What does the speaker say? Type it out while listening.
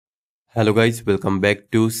Hello guys, welcome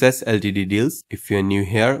back to SaaS Ltd deals. If you're new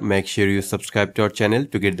here, make sure you subscribe to our channel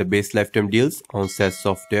to get the best lifetime deals on SaaS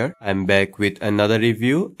software. I'm back with another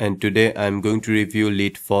review and today I'm going to review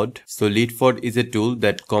Leadfwd. So Leadfwd is a tool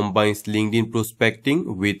that combines LinkedIn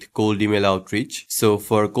prospecting with cold email outreach. So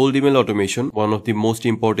for cold email automation, one of the most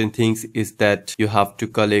important things is that you have to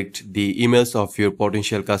collect the emails of your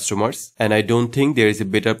potential customers. And I don't think there is a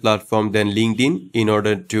better platform than LinkedIn in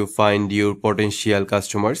order to find your potential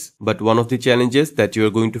customers. But one of the challenges that you are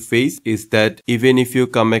going to face is that even if you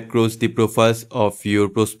come across the profiles of your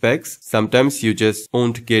prospects, sometimes you just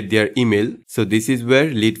won't get their email. So this is where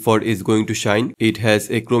Leadfwd is going to shine. It has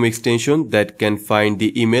a Chrome extension that can find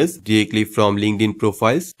the emails directly from LinkedIn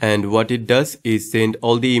profiles. And what it does is send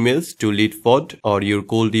all the emails to Leadfwd or your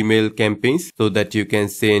cold email campaigns so that you can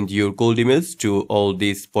send your cold emails to all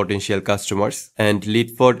these potential customers. And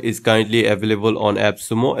Leadfwd is currently available on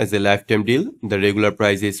Appsumo as a lifetime deal. The regular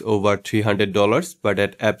price is over $300, but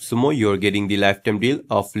at Appsumo you're getting the lifetime deal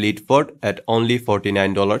of Leadfwd at only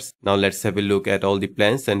 $49. Now let's have a look at all the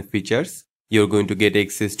plans and features. You're going to get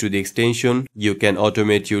access to the extension. You can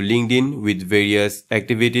automate your LinkedIn with various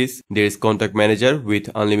activities. There is contact manager with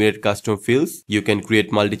unlimited custom fields. You can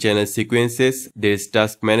create multi-channel sequences. There is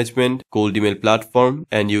task management, cold email platform,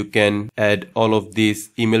 and you can add all of these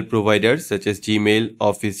email providers such as Gmail,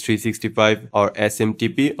 Office 365 or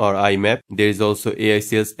SMTP or IMAP. There is also AI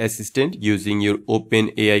sales assistant using your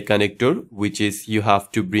OpenAI connector, which is you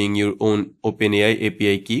have to bring your own OpenAI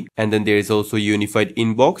API key. And then there is also unified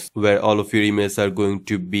inbox where all of your emails are going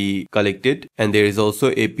to be collected, and there is also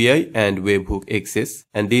API and webhook access.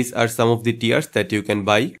 And these are some of the tiers that you can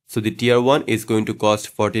buy. So the tier 1 is going to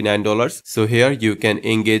cost $49. So here you can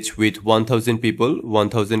engage with 1000 people,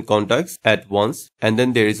 1000 contacts at once. And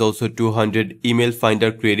then there is also 200 email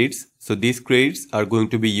finder credits. So these credits are going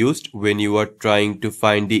to be used when you are trying to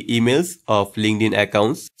find the emails of LinkedIn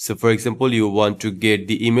accounts. So for example, you want to get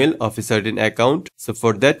the email of a certain account. So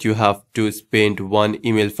for that you have to spend one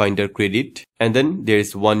email finder credit. And then there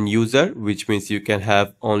is one user, which means you can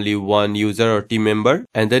have only one user or team member.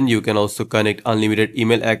 And then you can also connect unlimited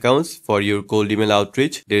email accounts for your cold email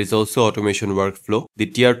outreach. There is also automation workflow. The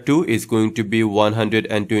tier 2 is going to be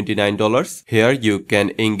 $129. Here you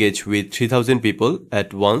can engage with 3000 people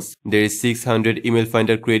at once. There is 600 email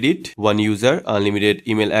finder credit, one user, unlimited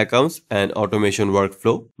email accounts, and automation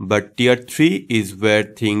workflow. But tier 3 is where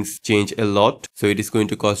things change a lot. So it is going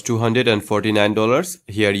to cost $249.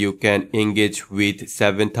 Here you can engage with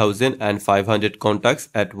 7500 contacts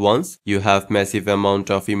at once. You have massive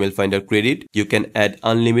amount of email finder credit. You can add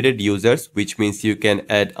unlimited users, which means you can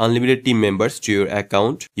add unlimited team members to your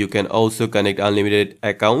account. You can also connect unlimited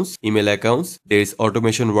accounts, email accounts. There is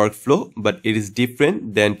automation workflow, but it is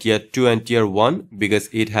different than tier 2 and tier 1 because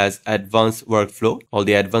it has advanced workflow. All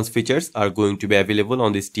the advanced features are going to be available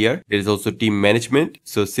on this tier. There is also team management.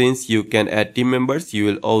 So since you can add team members, you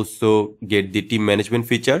will also get the team management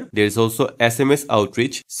feature. There is also SMS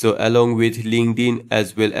outreach. So along with LinkedIn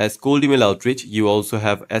as well as cold email outreach, you also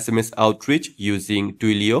have SMS outreach using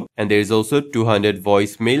Twilio. And there is also 200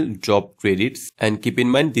 voicemail drop credits. And keep in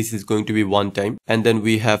mind, this is going to be one time. And then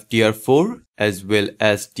we have tier 4 as well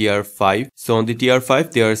as tier 5. So on the tier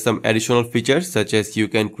 5, there are some additional features such as you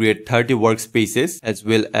can create 30 workspaces as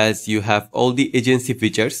well as you have all the agency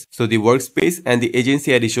features. So the workspace and the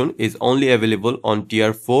agency edition is only available on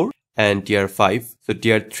tier 4 and tier 5. So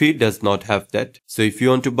tier 3 does not have that. So if you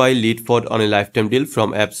want to buy Leadfwd on a lifetime deal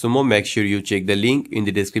from Appsumo, make sure you check the link in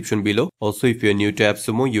the description below. Also, if you're new to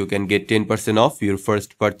Appsumo, you can get 10% off your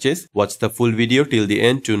first purchase. Watch the full video till the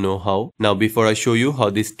end to know how. Now before I show you how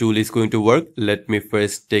this tool is going to work, let me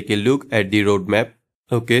first take a look at the roadmap.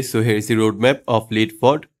 Okay, so here is the roadmap of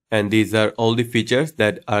Leadfwd, and these are all the features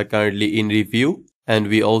that are currently in review. And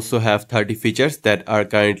we also have 30 features that are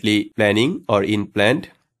currently planning or in planned.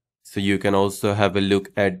 So you can also have a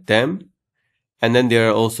look at them. And then there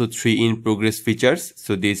are also 3 in progress features.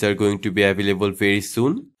 So these are going to be available very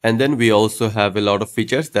soon. And then we also have a lot of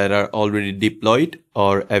features that are already deployed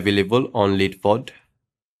or available on Leadfwd.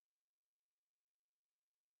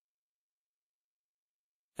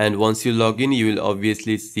 And once you log in, you will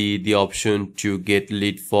obviously see the option to get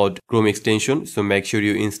Leadfwd Chrome extension. So make sure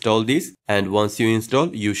you install this. And once you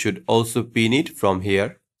install, you should also pin it from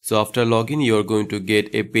here. So after login, you're going to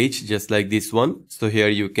get a page just like this one. So here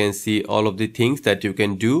you can see all of the things that you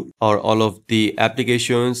can do, or all of the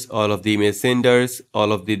applications, all of the email senders,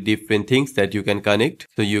 all of the different things that you can connect.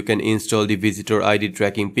 So you can install the visitor ID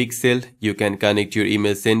tracking pixel. You can connect your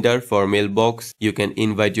email sender for mailbox. You can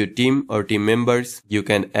invite your team or team members. You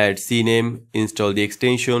can add CNAME, install the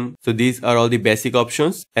extension. So these are all the basic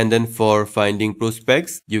options. And then for finding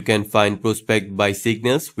prospects, you can find prospect by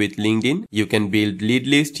signals with LinkedIn. You can build lead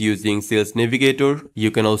list using Sales Navigator. You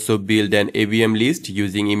can also build an ABM list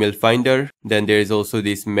using Email Finder. Then there is also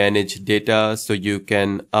this manage data, so you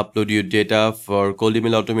can upload your data for cold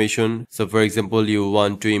email automation. So for example, you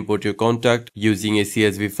want to import your contact using a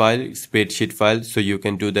CSV file, spreadsheet file, so you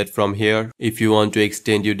can do that from here. If you want to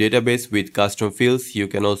extend your database with custom fields, you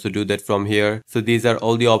can also do that from here. So these are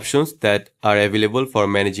all the options that are available for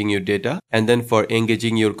managing your data. And then for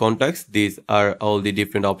engaging your contacts, these are all the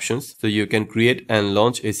different options. So you can create and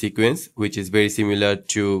launch a sequence which is very similar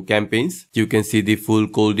to campaigns. You can see the full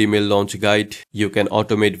cold email launch guide. You can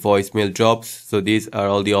automate voicemail drops. So these are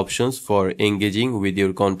all the options for engaging with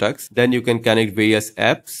your contacts. Then you can connect various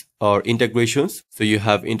apps or integrations. So you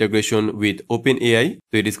have integration with OpenAI.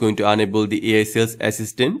 So it is going to enable the AI sales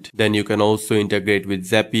assistant. Then you can also integrate with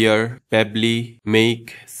Zapier, Pabbly,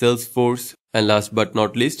 Make, Salesforce. And last but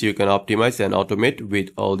not least, you can optimize and automate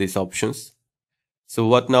with all these options. So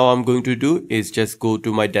what now I'm going to do is just go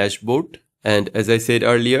to my dashboard. And as I said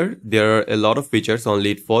earlier, there are a lot of features on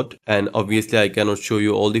Leadfwd, and obviously I cannot show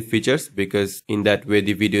you all the features because in that way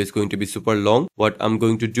the video is going to be super long. What I'm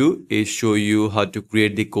going to do is show you how to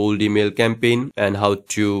create the cold email campaign and how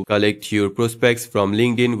to collect your prospects from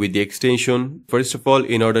LinkedIn with the extension. First of all,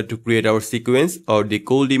 in order to create our sequence or the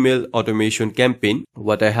cold email automation campaign,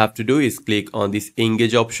 what I have to do is click on this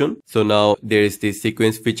engage option. So now there is this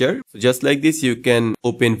sequence feature. So just like this, you can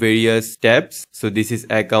open various tabs. So this is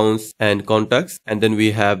accounts and contacts, and then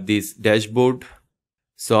we have this dashboard.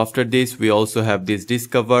 So after this, we also have this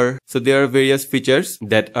discover. So there are various features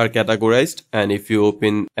that are categorized, and if you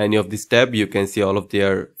open any of this tab, you can see all of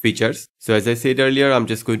their features. So as I said earlier, I'm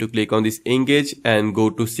just going to click on this engage and go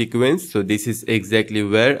to sequence. So this is exactly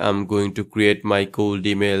where I'm going to create my cold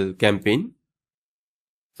email campaign.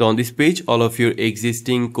 So on this page, all of your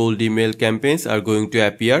existing cold email campaigns are going to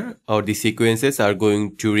appear, or the sequences are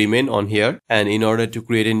going to remain on here. And in order to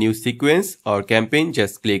create a new sequence or campaign,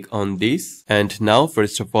 just click on this. And now,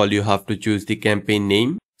 first of all, you have to choose the campaign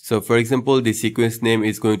name. So for example, the sequence name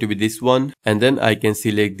is going to be this one. And then I can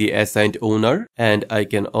select the assigned owner, and I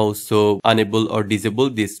can also enable or disable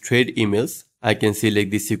these thread emails. I can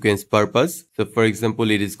select the sequence purpose. So for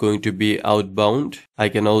example, it is going to be outbound. I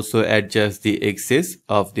can also adjust the access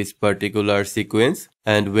of this particular sequence.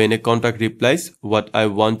 And when a contact replies what I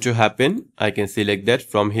want to happen, I can select that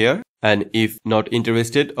from here. And if not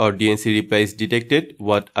interested or DNC reply is detected,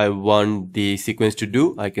 what I want the sequence to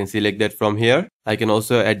do, I can select that from here. I can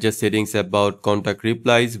also adjust settings about contact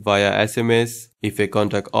replies via SMS. If a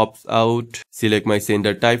contact opts out, select my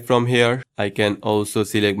sender type from here. I can also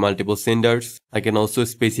select multiple senders. I can also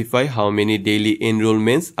specify how many daily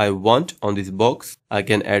enrollments I want on this box. I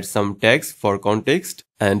can add some tags for context.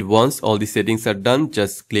 And once all the settings are done,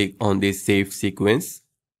 just click on this save sequence.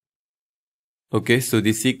 Okay, so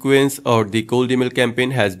the sequence or the cold email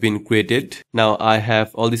campaign has been created. Now I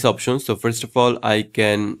have all these options. So first of all, I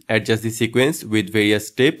can adjust the sequence with various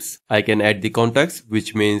steps. I can add the contacts,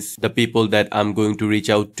 which means the people that I'm going to reach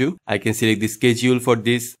out to. I can select the schedule for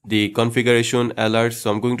this, the configuration, alerts.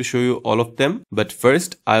 So I'm going to show you all of them. But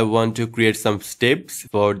first, I want to create some steps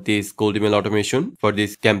for this cold email automation for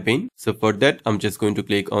this campaign. So for that, I'm just going to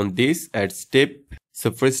click on this, add step. So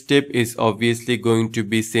first step is obviously going to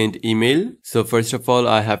be send email. So first of all,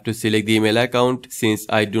 I have to select the email account. Since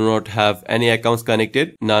I do not have any accounts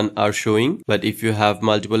connected, none are showing. But if you have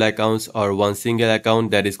multiple accounts or one single account,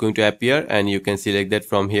 that is going to appear, and you can select that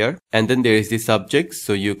from here. And then there is the subject.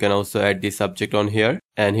 So you can also add the subject on here.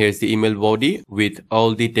 And here's the email body with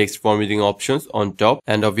all the text formatting options on top.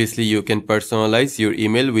 And obviously you can personalize your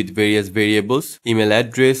email with various variables, email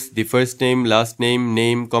address, the first name, last name,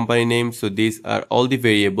 name, company name. So these are all the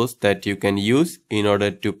variables that you can use in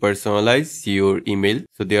order to personalize your email.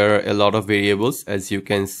 So there are a lot of variables, as you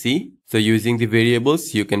can see. So using the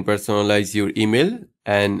variables, you can personalize your email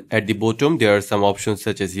And at the bottom, there are some options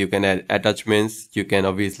such as you can add attachments, you can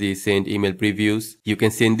obviously send email previews, you can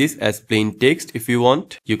send this as plain text if you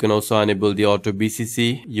want. You can also enable the auto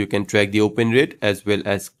BCC, you can track the open rate as well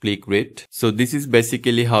as click rate. So this is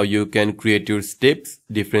basically how you can create your steps,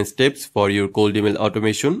 different steps for your cold email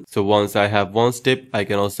automation. So once I have one step, I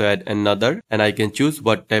can also add another, and I can choose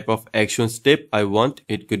what type of action step I want.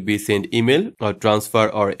 It could be send email or transfer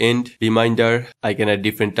or end, reminder. I can add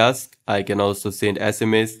different tasks. I can also send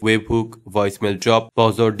SMS, webhook, voicemail drop,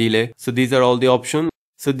 pause or delay. So these are all the options.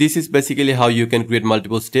 So this is basically how you can create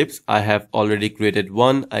multiple steps. I have already created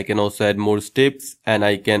one. I can also add more steps, and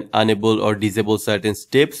I can enable or disable certain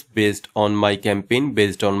steps based on my campaign,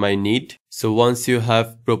 based on my need. So once you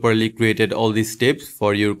have properly created all these steps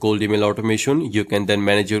for your cold email automation, you can then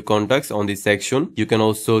manage your contacts on this section. You can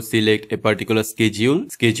also select a particular schedule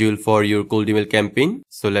for your cold email campaign.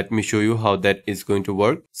 So let me show you how that is going to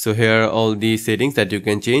work. So here are all the settings that you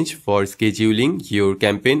can change for scheduling your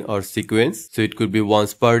campaign or sequence. So it could be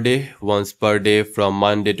once per day from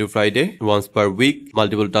Monday to Friday, once per week,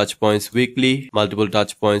 multiple touch points weekly, multiple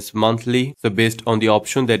touch points monthly. So based on the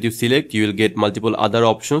option that you select, you will get multiple other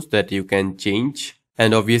options that you can change.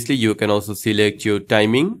 And obviously you can also select your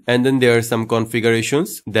timing, and then there are some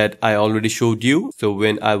configurations that I already showed you. So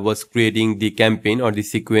when I was creating the campaign or the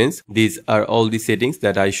sequence, these are all the settings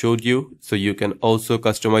that I showed you. So you can also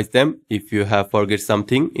customize them if you have forget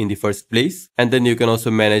something in the first place. And then you can also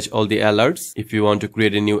manage all the alerts. If you want to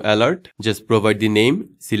create a new alert, just provide the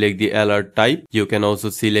name, select the alert type. You can also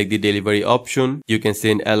select the delivery option. You can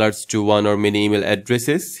send alerts to one or many email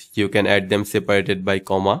addresses. You can add them separated by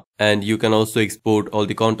comma. And you can also export all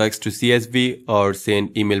the contacts to CSV or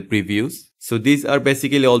send email previews. So these are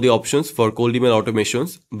basically all the options for cold email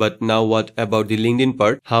automations. But now what about the LinkedIn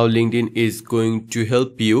part? How LinkedIn is going to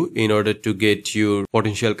help you in order to get your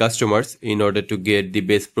potential customers, in order to get the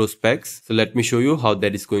best prospects. So let me show you how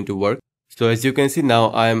that is going to work. So as you can see, now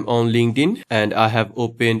I am on LinkedIn and I have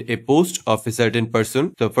opened a post of a certain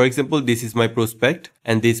person. So for example, this is my prospect,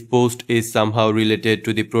 and this post is somehow related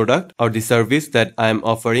to the product or the service that I am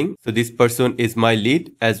offering. So this person is my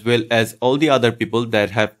lead, as well as all the other people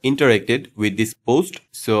that have interacted with this post.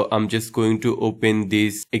 So I'm just going to open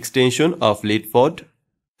this extension of Leadfwd.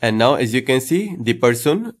 And now as you can see, the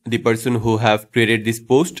person who have created this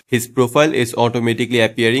post, his profile is automatically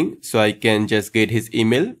appearing. So I can just get his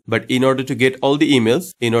email. But in order to get all the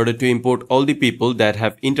emails, in order to import all the people that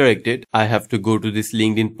have interacted, I have to go to this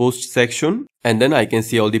LinkedIn post section. And then I can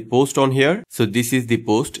see all the post on here. So this is the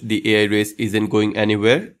post. The AI race isn't going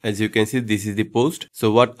anywhere. As you can see, this is the post.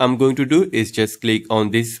 So what I'm going to do is just click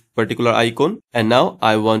on this particular icon. And now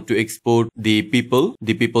I want to export the people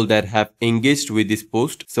that have engaged with this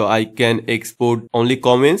post. So I can export only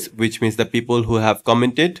comments, which means the people who have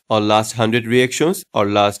commented, or last 100 reactions, or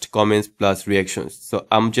last comments plus reactions. So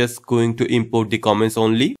I'm just going to import the comments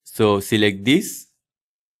only. So select this.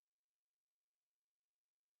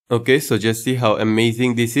 Okay, so just see how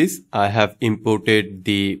amazing this is. I have imported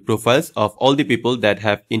the profiles of all the people that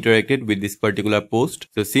have interacted with this particular post.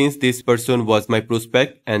 So since this person was my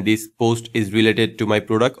prospect and this post is related to my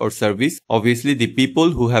product or service, obviously the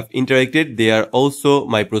people who have interacted, they are also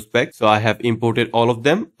my prospect. So I have imported all of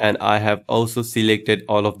them and I have also selected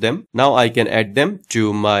all of them. Now I can add them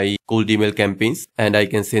to my cold email campaigns and I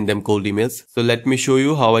can send them cold emails. So let me show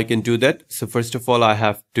you how I can do that. So first of all, I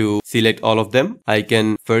have to select all of them. I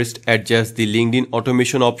can first adjust the LinkedIn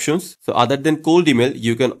automation options. So other than cold email,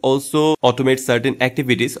 you can also automate certain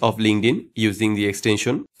activities of LinkedIn using the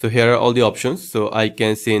extension. So here are all the options. So I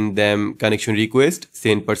can send them connection request,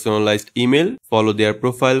 send personalized email, follow their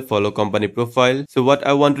profile, follow company profile. So what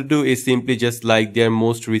I want to do is simply just like their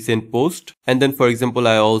most recent post. And then for example,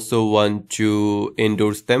 I also want to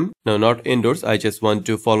endorse them. No, not endorse. I just want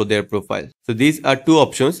to follow their profile. So these are two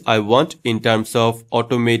options I want in terms of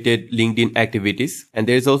automated LinkedIn activities. And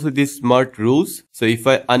there is also this smart rules. So if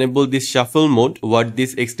I enable this shuffle mode, what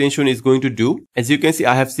this extension is going to do, as you can see,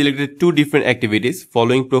 I have selected two different activities,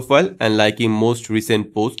 following profile and liking most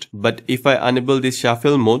recent post. But if I enable this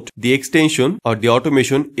shuffle mode, the extension or the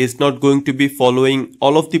automation is not going to be following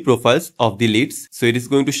all of the profiles of the leads. So it is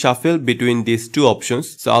going to shuffle between these two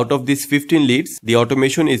options. So out of these 15 leads, the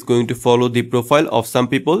automation is going to follow the profile of some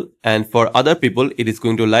people, and for other people, it is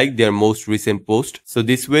going to like their most recent post. So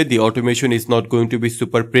this way, the automation is not going to be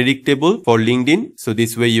super predictable for LinkedIn. So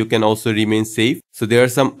this way you can also remain safe So there are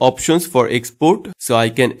some options for export. So I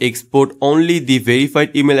can export only the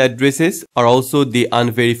verified email addresses or also the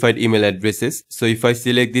unverified email addresses. So if I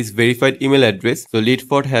select this verified email address, so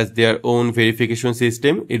Leadfwd has their own verification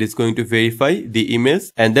system. It is going to verify the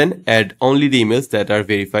emails and then add only the emails that are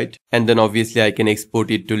verified. And then obviously I can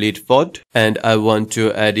export it to Leadfwd, and I want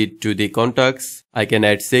to add it to the contacts. I can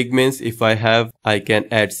add segments if I have. I can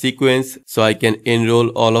add sequence. So I can enroll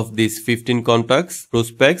all of these 15 contacts,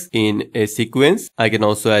 prospects in a sequence. I can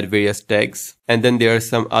also add various tags. And then there are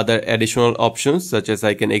some other additional options, such as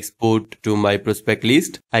I can export to my prospect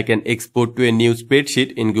list. I can export to a new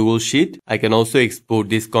spreadsheet in Google Sheet. I can also export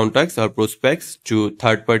these contacts or prospects to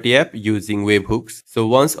third-party app using webhooks. So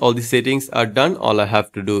once all the settings are done, all I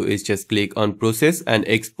have to do is just click on process and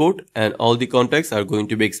export, and all the contacts are going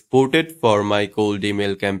to be exported for my cold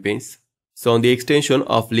email campaigns. So on the extension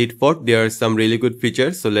of Leadfwd, there are some really good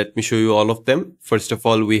features. So let me show you all of them. First of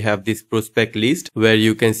all, we have this prospect list where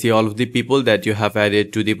you can see all of the people that you have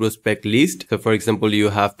added to the prospect list. So for example, you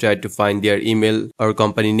have tried to find their email or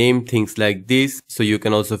company name, things like this. So you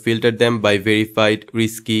can also filter them by verified,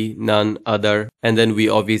 risky, none, other. And then we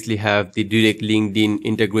obviously have the direct LinkedIn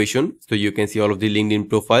integration. So you can see all of the LinkedIn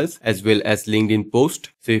profiles as well as LinkedIn post.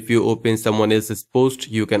 So if you open someone else's post,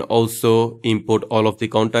 you can also import all of the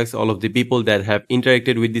contacts, all of the people that have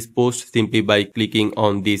interacted with this post simply by clicking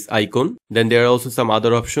on this icon. Then there are also some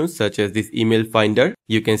other options such as this email finder.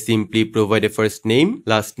 You can simply provide a first name,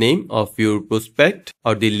 last name of your prospect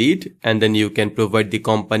or the lead, and then you can provide the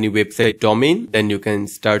company website domain. Then you can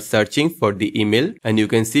start searching for the email and you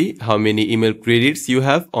can see how many email credits you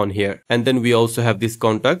have on here. And then we also have these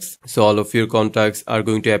contacts. So all of your contacts are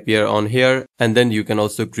going to appear on here. And then you can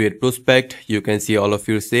also create prospect. You can see all of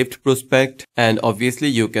your saved prospect, and obviously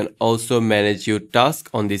you can also manage your task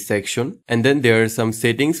on this section. And then there are some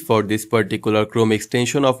settings for this particular Chrome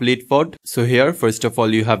extension of Leadfwd. So here, first of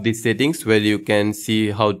all, you have these settings where you can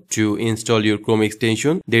see how to install your Chrome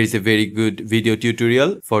extension. There is a very good video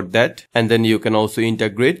tutorial for that. And then you can also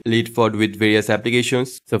integrate Leadfwd with various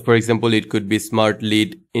applications. So for example, it could be Smart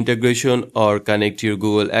Lead integration or connect your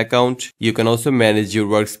Google account. You can also manage your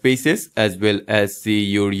workspaces as well as see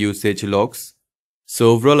your usage logs.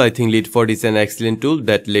 So overall, I think Leadfwd is an excellent tool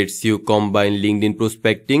that lets you combine LinkedIn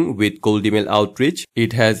prospecting with cold email outreach.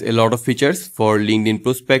 It has a lot of features for LinkedIn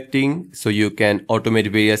prospecting. So you can automate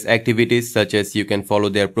various activities such as you can follow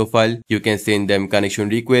their profile, you can send them connection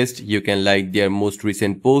request, you can like their most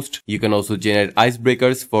recent post, you can also generate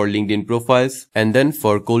icebreakers for LinkedIn profiles. And then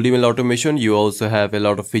for cold email automation, you also have a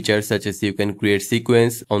lot of features such as you can create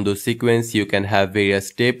sequence. On those sequence, you can have various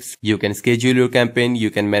steps, you can schedule your campaign, you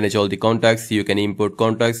can manage all the contacts, you can import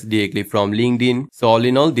contacts directly from LinkedIn. So all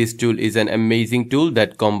in all, this tool is an amazing tool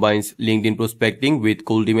that combines LinkedIn prospecting with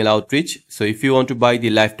cold email outreach. So if you want to buy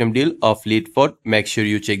the lifetime deal of Leadfwd, make sure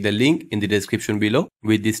you check the link in the description below.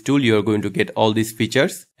 With this tool, you are going to get all these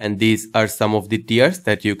features, and these are some of the tiers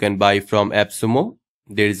that you can buy from Appsumo.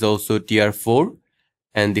 There is also tier 4,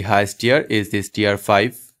 and the highest tier is this tier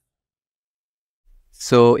 5.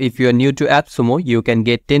 So if you are new to Appsumo, you can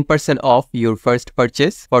get 10% off your first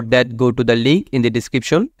purchase. For that, go to the link in the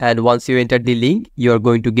description, and once you enter the link, you are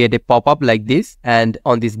going to get a pop-up like this, and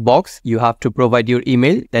on this box you have to provide your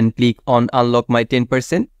email. Then click on unlock my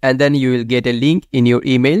 10%, and then you will get a link in your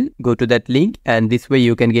email. Go to that link, and this way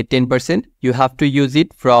you can get 10%. You have to use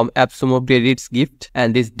it from Appsumo credits gift,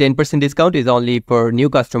 and this 10% discount is only for new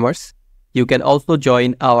customers. You can also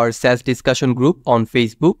join our SaaS discussion group on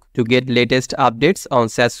Facebook to get latest updates on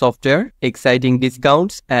SaaS software, exciting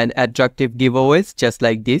discounts, and attractive giveaways just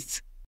like this.